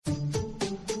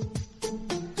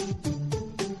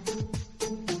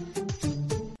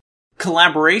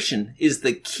Collaboration is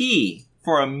the key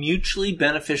for a mutually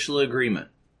beneficial agreement.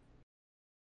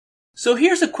 So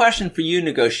here's a question for you,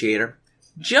 negotiator.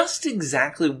 Just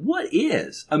exactly what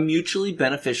is a mutually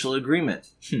beneficial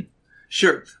agreement?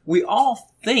 Sure, we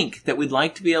all think that we'd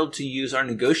like to be able to use our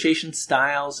negotiation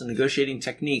styles and negotiating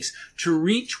techniques to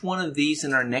reach one of these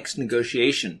in our next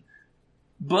negotiation.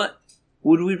 But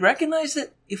would we recognize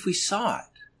it if we saw it?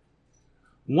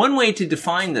 One way to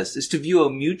define this is to view a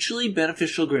mutually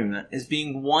beneficial agreement as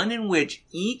being one in which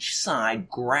each side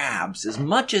grabs as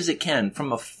much as it can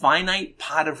from a finite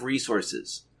pot of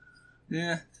resources.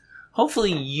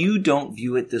 Hopefully you don't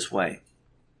view it this way.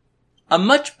 A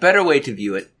much better way to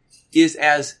view it is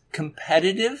as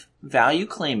competitive value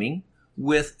claiming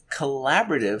with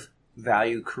collaborative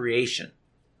value creation.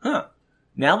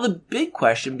 Now the big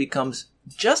question becomes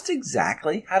just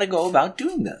exactly how to go about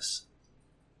doing this.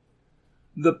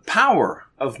 The power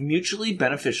of mutually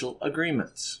beneficial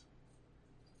agreements.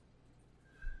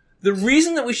 The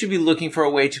reason that we should be looking for a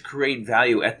way to create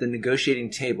value at the negotiating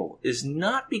table is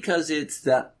not because it's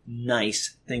the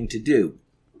nice thing to do,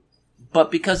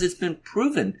 but because it's been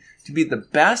proven to be the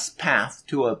best path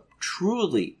to a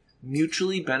truly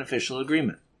mutually beneficial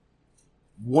agreement.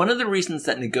 One of the reasons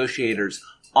that negotiators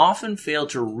often fail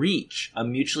to reach a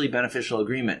mutually beneficial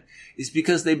agreement is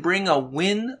because they bring a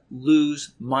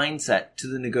win-lose mindset to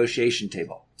the negotiation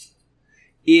table.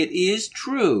 It is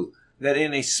true that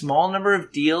in a small number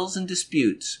of deals and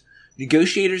disputes,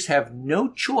 negotiators have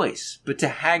no choice but to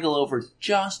haggle over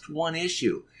just one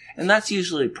issue, and that's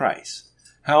usually price.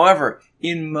 However,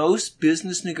 in most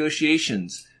business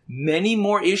negotiations, many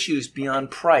more issues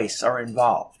beyond price are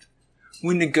involved.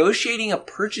 When negotiating a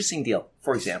purchasing deal,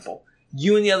 for example,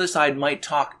 you and the other side might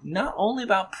talk not only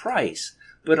about price,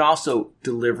 but also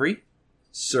delivery,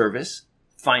 service,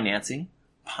 financing,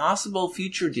 possible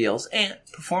future deals, and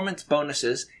performance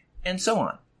bonuses, and so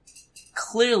on.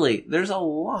 Clearly, there's a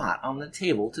lot on the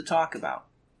table to talk about.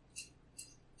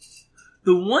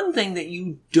 The one thing that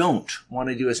you don't want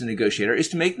to do as a negotiator is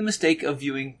to make the mistake of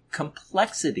viewing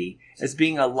complexity as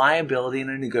being a liability in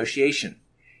a negotiation.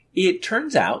 It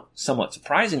turns out, somewhat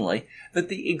surprisingly, that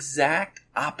the exact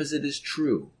opposite is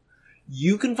true.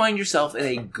 You can find yourself in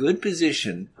a good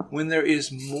position when there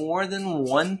is more than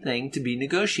one thing to be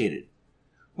negotiated.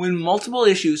 When multiple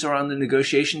issues are on the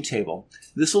negotiation table,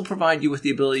 this will provide you with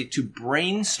the ability to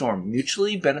brainstorm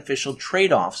mutually beneficial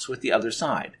trade-offs with the other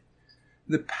side.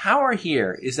 The power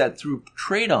here is that through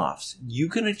trade-offs, you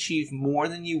can achieve more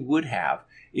than you would have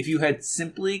if you had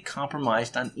simply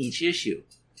compromised on each issue.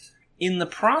 In the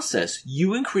process,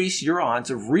 you increase your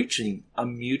odds of reaching a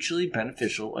mutually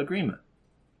beneficial agreement.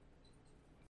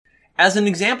 As an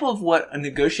example of what a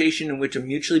negotiation in which a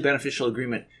mutually beneficial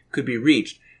agreement could be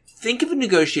reached, think of a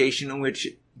negotiation in which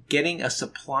getting a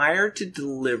supplier to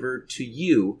deliver to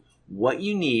you what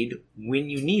you need when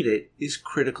you need it is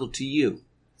critical to you.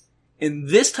 In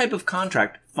this type of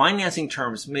contract, financing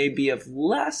terms may be of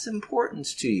less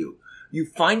importance to you. You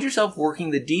find yourself working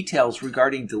the details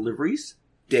regarding deliveries,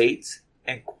 dates,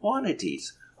 and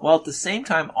quantities, while at the same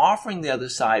time offering the other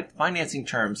side financing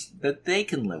terms that they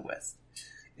can live with.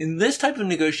 In this type of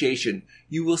negotiation,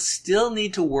 you will still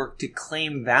need to work to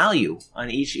claim value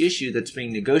on each issue that's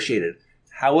being negotiated.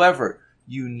 However,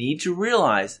 you need to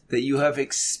realize that you have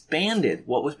expanded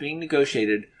what was being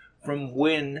negotiated from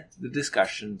when the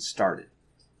discussion started.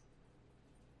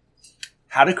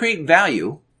 How to create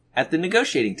value at the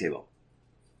negotiating table.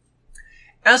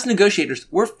 As negotiators,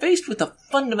 we're faced with a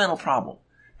fundamental problem.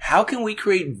 How can we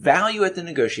create value at the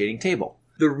negotiating table?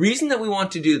 The reason that we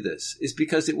want to do this is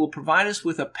because it will provide us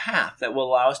with a path that will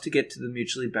allow us to get to the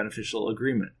mutually beneficial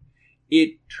agreement.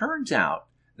 It turns out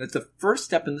that the first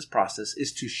step in this process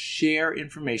is to share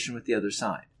information with the other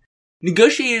side.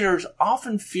 Negotiators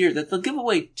often fear that they'll give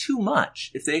away too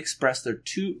much if they express their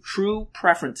true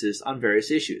preferences on various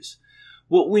issues.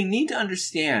 What we need to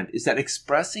understand is that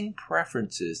expressing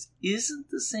preferences isn't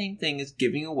the same thing as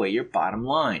giving away your bottom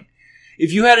line.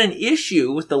 If you had an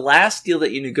issue with the last deal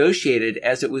that you negotiated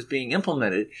as it was being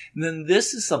implemented, then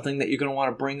this is something that you're going to want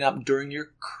to bring up during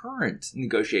your current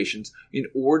negotiations in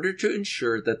order to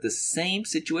ensure that the same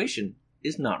situation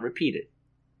is not repeated.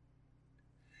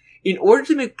 In order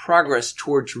to make progress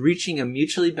towards reaching a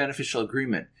mutually beneficial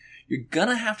agreement, you're going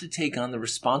to have to take on the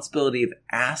responsibility of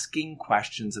asking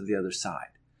questions of the other side.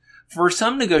 For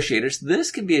some negotiators,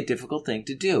 this can be a difficult thing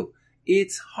to do.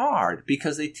 It's hard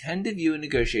because they tend to view a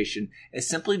negotiation as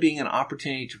simply being an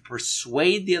opportunity to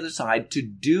persuade the other side to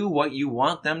do what you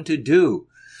want them to do.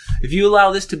 If you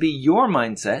allow this to be your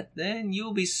mindset, then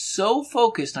you'll be so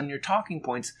focused on your talking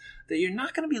points that you're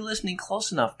not going to be listening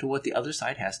close enough to what the other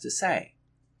side has to say.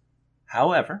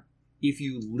 However, If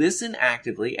you listen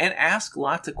actively and ask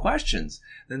lots of questions,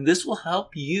 then this will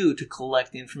help you to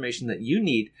collect the information that you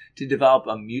need to develop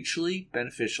a mutually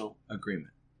beneficial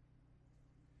agreement.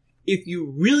 If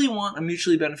you really want a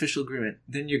mutually beneficial agreement,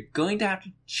 then you're going to have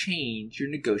to change your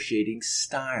negotiating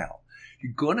style.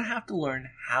 You're going to have to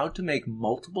learn how to make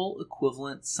multiple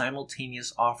equivalent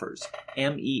simultaneous offers,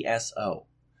 MESO.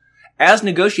 As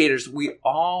negotiators, we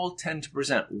all tend to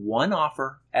present one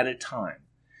offer at a time.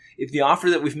 If the offer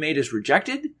that we've made is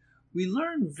rejected, we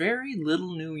learn very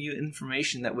little new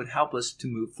information that would help us to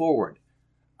move forward.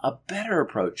 A better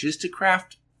approach is to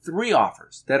craft 3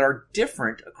 offers that are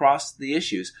different across the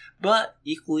issues, but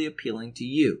equally appealing to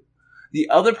you. The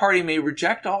other party may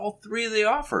reject all 3 of the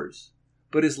offers,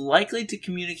 but is likely to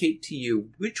communicate to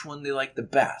you which one they like the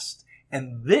best,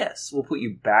 and this will put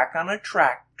you back on a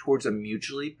track towards a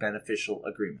mutually beneficial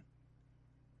agreement.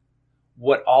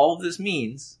 What all of this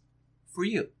means for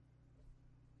you.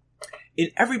 In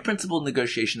every principled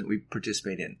negotiation that we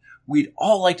participate in, we'd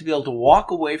all like to be able to walk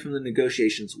away from the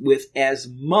negotiations with as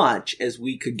much as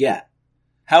we could get.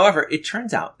 However, it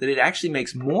turns out that it actually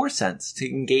makes more sense to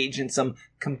engage in some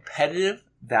competitive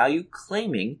value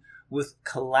claiming with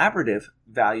collaborative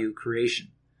value creation.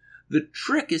 The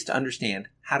trick is to understand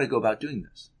how to go about doing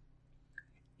this.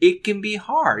 It can be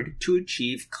hard to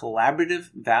achieve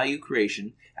collaborative value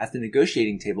creation at the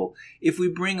negotiating table if we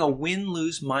bring a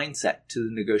win-lose mindset to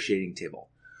the negotiating table.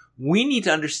 We need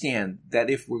to understand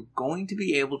that if we're going to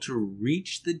be able to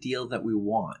reach the deal that we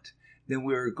want, then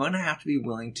we're going to have to be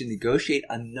willing to negotiate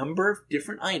a number of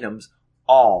different items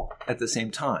all at the same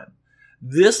time.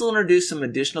 This will introduce some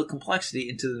additional complexity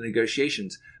into the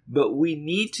negotiations, but we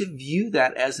need to view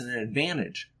that as an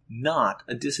advantage, not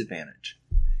a disadvantage.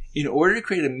 In order to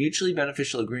create a mutually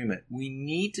beneficial agreement, we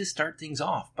need to start things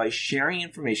off by sharing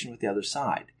information with the other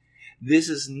side. This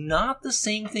is not the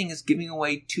same thing as giving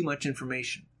away too much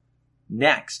information.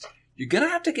 Next, you're going to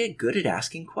have to get good at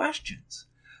asking questions.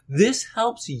 This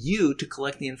helps you to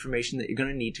collect the information that you're going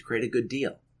to need to create a good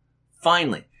deal.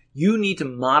 Finally, you need to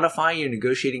modify your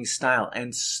negotiating style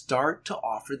and start to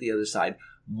offer the other side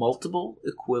multiple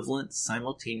equivalent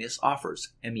simultaneous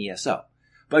offers, MESO.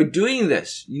 By doing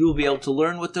this, you will be able to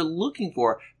learn what they're looking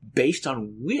for based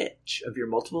on which of your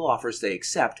multiple offers they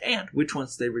accept and which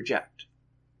ones they reject.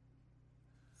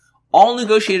 All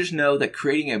negotiators know that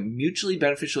creating a mutually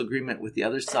beneficial agreement with the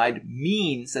other side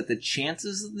means that the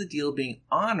chances of the deal being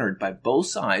honored by both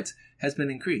sides has been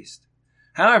increased.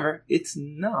 However, it's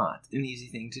not an easy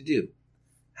thing to do.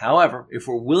 However, if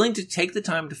we're willing to take the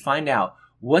time to find out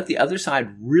what the other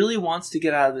side really wants to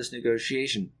get out of this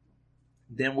negotiation,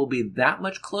 then we'll be that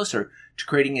much closer to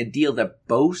creating a deal that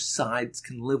both sides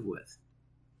can live with.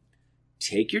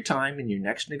 Take your time in your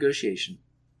next negotiation,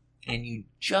 and you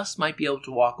just might be able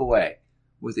to walk away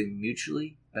with a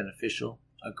mutually beneficial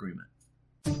agreement.